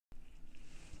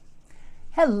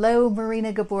Hello,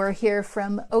 Marina Gabor here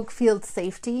from Oakfield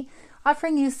Safety,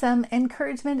 offering you some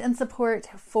encouragement and support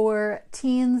for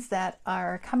teens that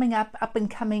are coming up and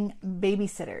coming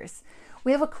babysitters.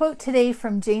 We have a quote today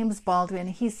from James Baldwin.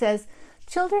 He says,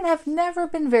 "Children have never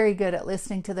been very good at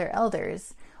listening to their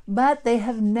elders, but they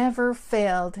have never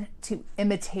failed to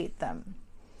imitate them."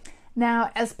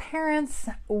 Now, as parents,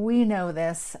 we know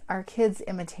this. Our kids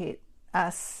imitate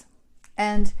us.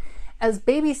 And as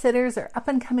babysitters or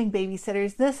up-and-coming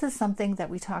babysitters, this is something that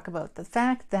we talk about. The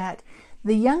fact that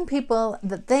the young people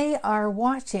that they are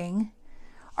watching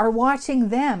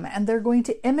them, and they're going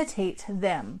to imitate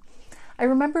them. I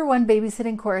remember one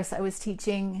babysitting course I was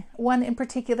teaching, one in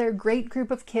particular, great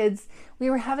group of kids. We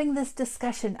were having this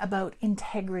discussion about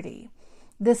integrity.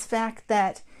 This fact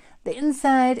that the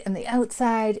inside and the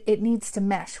outside, it needs to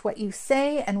mesh. What you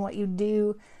say and what you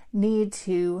do need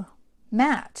to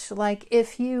match. Like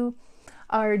if you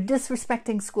are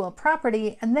disrespecting school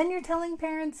property and then you're telling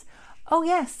parents, oh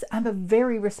yes, I'm a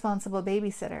very responsible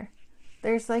babysitter.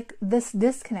 There's like this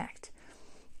disconnect.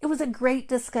 It was a great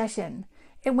discussion.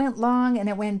 It went long and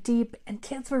it went deep, and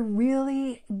kids were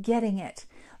really getting it,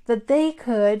 that they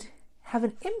could have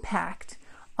an impact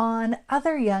on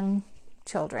other young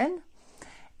children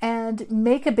and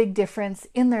make a big difference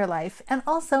in their life, and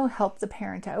also help the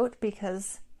parent out,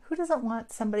 because who doesn't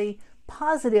want somebody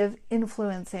positive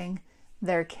influencing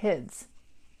their kids?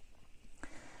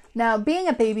 Now, being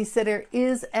a babysitter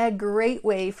is a great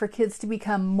way for kids to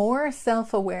become more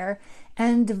self-aware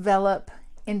and develop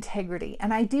integrity.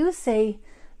 And I do say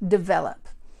develop.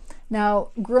 Now,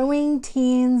 growing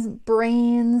teens'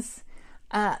 brains,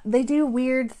 they do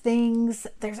weird things.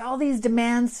 There's all these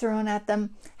demands thrown at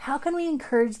them. How can we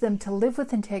encourage them to live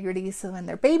with integrity so when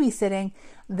they're babysitting,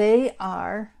 they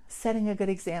are setting a good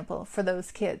example for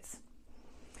those kids?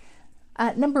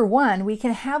 Number one, we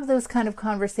can have those kind of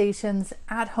conversations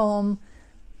at home,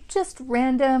 just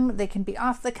random. They can be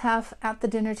off the cuff, at the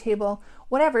dinner table,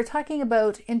 whatever, talking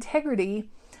about integrity,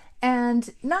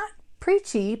 and not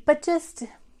preachy, but just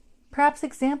perhaps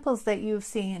examples that you've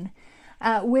seen,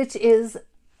 which is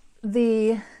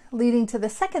leading to the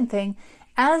second thing.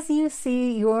 As you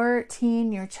see your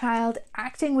teen, your child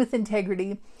acting with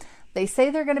integrity, they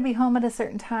say they're going to be home at a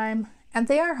certain time, and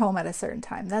they are home at a certain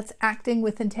time. That's acting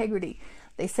with integrity.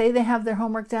 They say they have their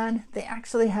homework done. They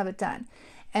actually have it done.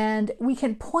 And we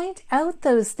can point out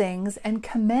those things and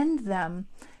commend them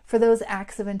for those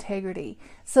acts of integrity.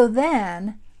 So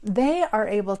then they are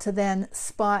able to then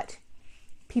spot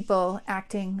people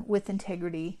acting with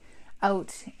integrity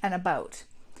out and about.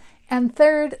 And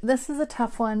third, this is a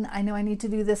tough one. I know I need to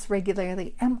do this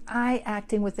regularly. Am I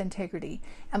acting with integrity?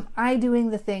 Am I doing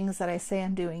the things that I say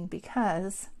I'm doing?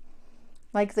 Because,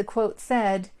 like the quote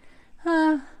said,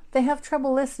 they have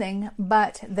trouble listening,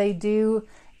 but they do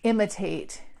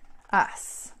imitate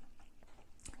us.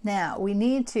 Now, we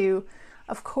need to,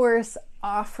 of course,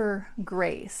 offer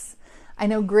grace. I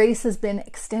know grace has been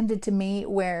extended to me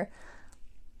where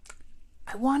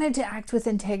I wanted to act with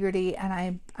integrity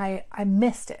and I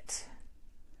missed it.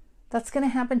 That's going to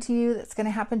happen to you. That's going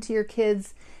to happen to your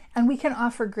kids. And we can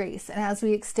offer grace. And as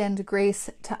we extend grace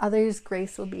to others,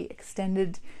 grace will be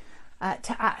extended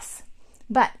to us.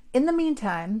 But in the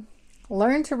meantime,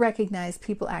 learn to recognize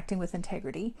people acting with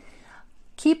integrity.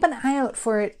 Keep an eye out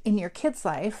for it in your kids'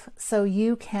 life so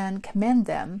you can commend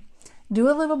them. Do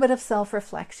a little bit of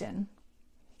self-reflection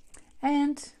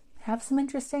and have some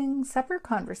interesting supper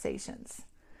conversations.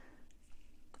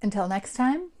 Until next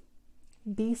time,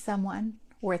 be someone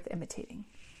worth imitating.